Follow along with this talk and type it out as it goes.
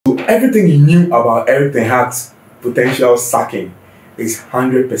Everything you knew about Erik Ten Hag's potential sacking is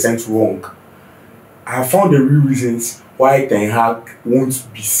 100% wrong. I have found the real reasons why Ten Hag won't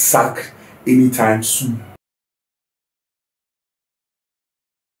be sacked anytime soon.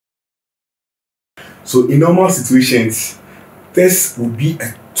 So in normal situations, this would be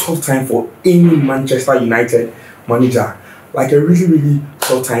a tough time for any Manchester United manager, like a really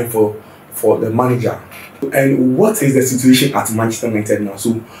tough time for the manager. And what is the situation at Manchester United now?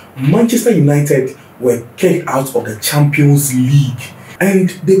 So Manchester United were kicked out of the Champions League and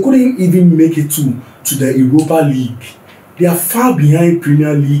they couldn't even make it to the Europa League. They are far behind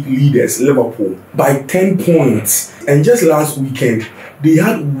Premier League leaders Liverpool by 10 points. And just last weekend, they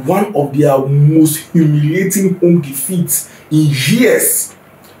had one of their most humiliating home defeats in years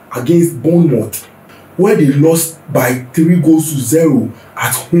against Bournemouth, where they lost by 3-0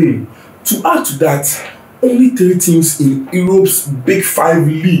 at home. To add to that, only 3 teams in Europe's Big 5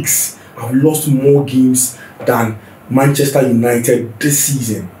 leagues have lost more games than Manchester United this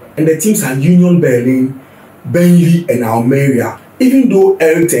season. And the teams are Union Berlin, Burnley and Almeria. Even though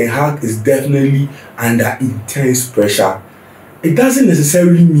Erik Ten Hag is definitely under intense pressure, it doesn't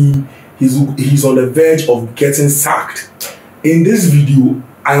necessarily mean he's on the verge of getting sacked. In this video,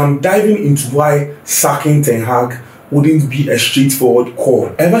 I am diving into why sacking Ten Hag wouldn't be a straightforward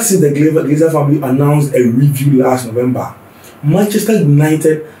call. Ever since the Glazer family announced a review last November, Manchester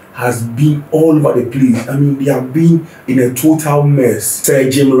United has been all over the place. I mean, they have been in a total mess. Sir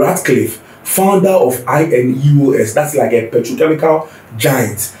Jim Ratcliffe, founder of Immerse, that's like a petrochemical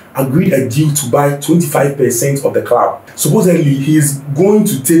giant, agreed a deal to buy 25% of the club. Supposedly, he's going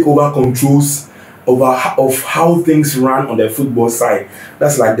to take over controls of how things run on the football side.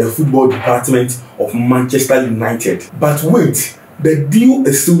 That's like the football department of Manchester United. But wait, the deal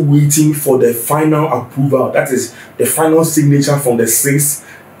is still waiting for the final approval. That is the final signature from the 6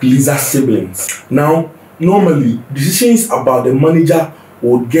 Glazer siblings. Now, normally, decisions about the manager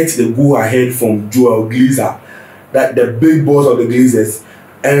would get the go-ahead from Joel Glazer, that the big boss of the Glazers,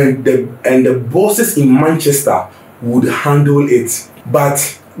 and the bosses in Manchester would handle it.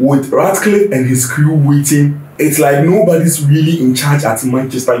 But with Ratcliffe and his crew waiting, it's like nobody's really in charge at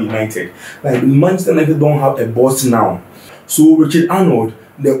Manchester United. Like Manchester United don't have a boss now. So Richard Arnold,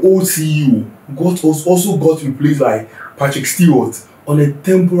 the old CEO, also got replaced by Patrick Stewart on a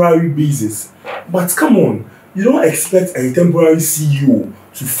temporary basis. But come on, you don't expect a temporary CEO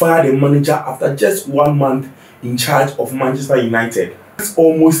to fire the manager after just 1 month in charge of Manchester United. That's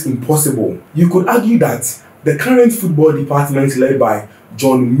almost impossible. You could argue that the current football department led by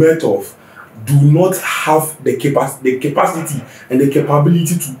John Murtough do not have the capacity and the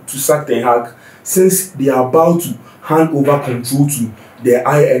capability to sack Ten Hag, since they are about to hand over control to the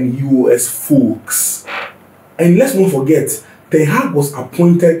INUOS folks. And let's not forget, Ten Hag was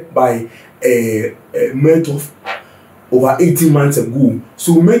appointed by Murtough over 18 months ago.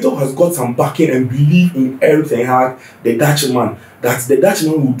 So Murtough has got some backing and belief in Erik Ten Hag, the Dutchman, that the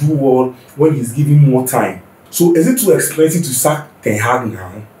Dutchman will do well when he's given more time. So is it too expensive to sack Ten Hag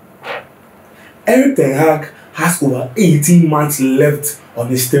now? Erik Ten Hag has over 18 months left on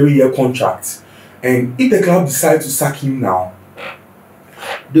his 3-year contract. And if the club decides to sack him now,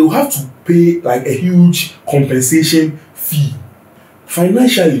 they will have to pay like a huge compensation fee.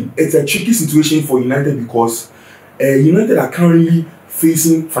 Financially, it's a tricky situation for United because United are currently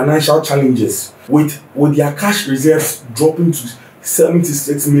facing financial challenges with their cash reserves dropping to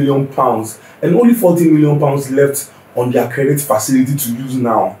 £76 million and only £40 million left on their credit facility to use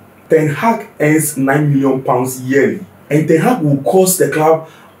now. Ten Hag earns £9 million yearly, and Ten Hag will cost the club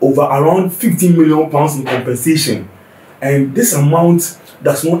over around £15 million in compensation. And this amount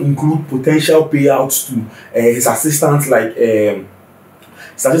does not include potential payouts to his assistants like his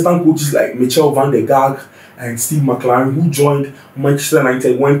assistant coaches like Michel van der Gaag and Steve McLaren, who joined Manchester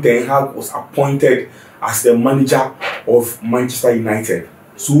United when Ten Hag was appointed as the manager of Manchester United.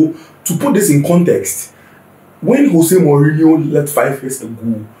 So, to put this in context, when Jose Mourinho left 5 years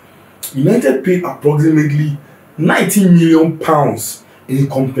ago, United paid approximately £19 million in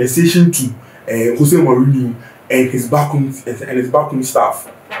compensation to Jose Mourinho and his backroom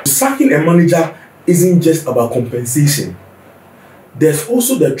staff. Sacking a manager isn't just about compensation. There's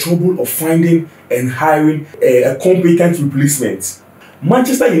also the trouble of finding and hiring a competent replacement.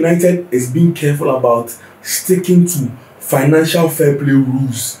 Manchester United is being careful about sticking to financial fair play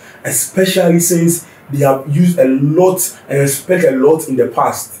rules, especially since they have used a lot and spent a lot in the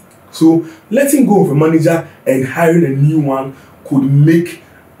past. So letting go of a manager and hiring a new one could make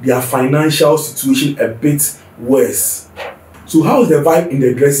their financial situation a bit worse. So how is the vibe in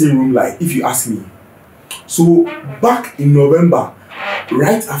the dressing room like, if you ask me? So back in November,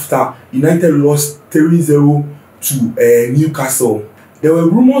 Right after United lost 3-0 to Newcastle, there were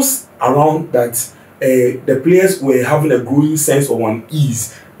rumors around that the players were having a growing sense of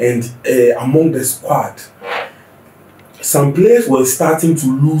unease and among the squad. Some players were starting to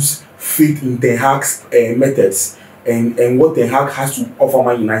lose faith in Ten Hag's methods and what Ten Hag has to offer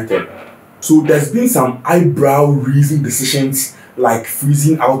Man United. So there's been some eyebrow-raising decisions like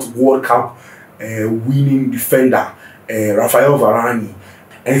freezing out World Cup winning defender Rafael Varane,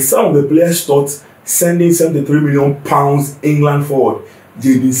 and some of the players thought sending £73 million England forward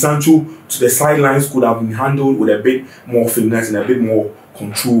Jadon Sancho to the sidelines could have been handled with a bit more finesse and a bit more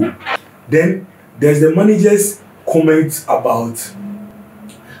control. Then there's the manager's comments about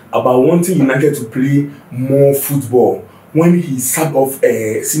wanting United to play more football when he subbed off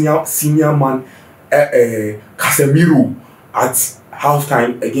senior man Casemiro at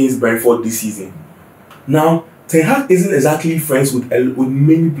halftime against Brentford this season. Now, Ten Hag isn't exactly friends with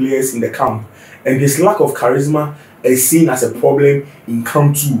many players in the camp, and his lack of charisma is seen as a problem in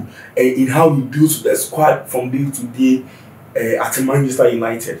camp too, and in how he deals with the squad from day to day at Manchester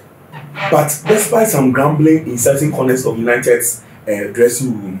United. But despite some grumbling in certain corners of United's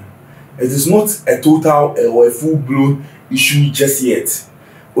dressing room, it is not a total or a full-blown issue just yet.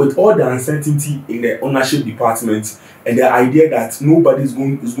 With all the uncertainty in the ownership department and the idea that nobody is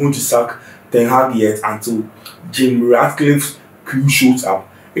going to sack Ten Hag yet until Jim Ratcliffe's crew shows up,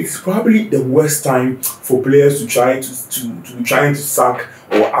 it's probably the worst time for players to try to sack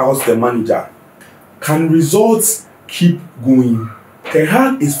or oust the manager. Can results keep going? Ten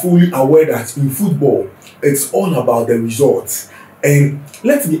Hag is fully aware that in football, it's all about the results. And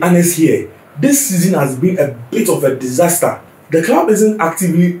let's be honest here, this season has been a bit of a disaster. The club isn't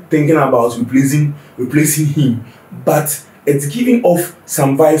actively thinking about replacing him, but it's giving off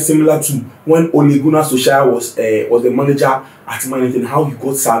some vibes similar to when Ole Gunnar Solskjaer was the manager at Man United and how he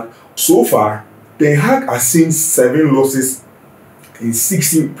got sacked. So far, Ten Hag has seen 7 losses in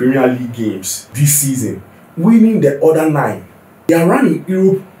 16 Premier League games this season, winning the other 9. Their run in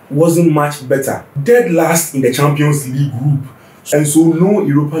Europe wasn't much better, dead last in the Champions League group, and so no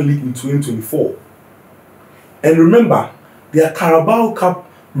Europa League in 2024. And remember, their Carabao Cup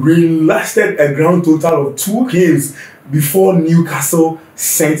reign lasted a grand total of 2 games before Newcastle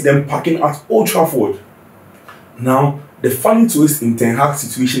sent them packing at Old Trafford. Now, the funny twist in Ten Hag's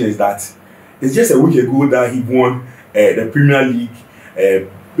situation is that it's just a week ago that he won the Premier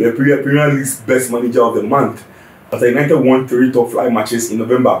League's Best Manager of the Month, after United won 3 top-flight matches in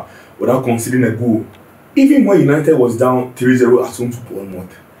November without conceding a goal. Even when United was down 3-0 at home to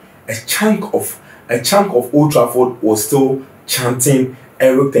Bournemouth, a chunk of Old Trafford was still chanting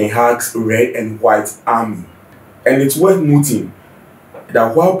Erik Ten Hag's red and white army. And it's worth noting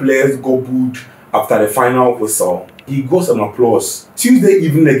that while players got booed after the final whistle, he got some applause. Tuesday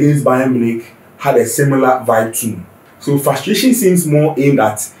evening against Bayern Munich had a similar vibe too. So frustration seems more aimed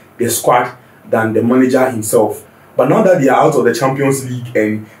at the squad than the manager himself. But now that they are out of the Champions League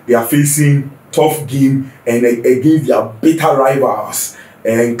and they are facing tough game and against their bitter rivals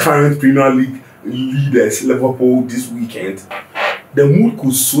and current Premier League leaders Liverpool this weekend, the mood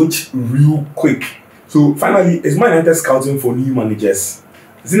could switch real quick. So finally, it's Man United scouting for new managers.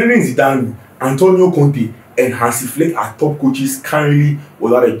 Zinedine Zidane, Antonio Conte, and Hansi Flick are top coaches currently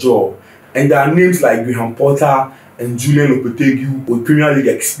without a job. And there are names like Graham Potter and Julian Lopetegui with Premier League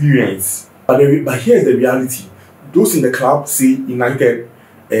experience. But here's the reality. Those in the club say United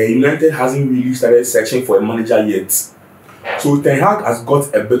hasn't really started searching for a manager yet. So Ten Hag has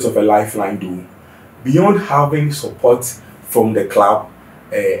got a bit of a lifeline though. Beyond having support from the club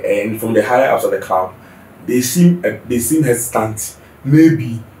and from the higher ups of the club, they seem hesitant,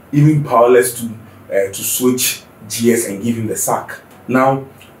 maybe even powerless to switch gears and give him the sack. Now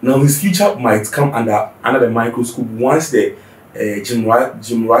his future might come under the microscope once the Jim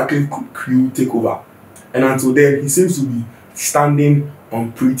Ratcliffe crew take over. And until then, he seems to be standing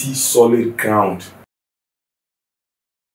on pretty solid ground.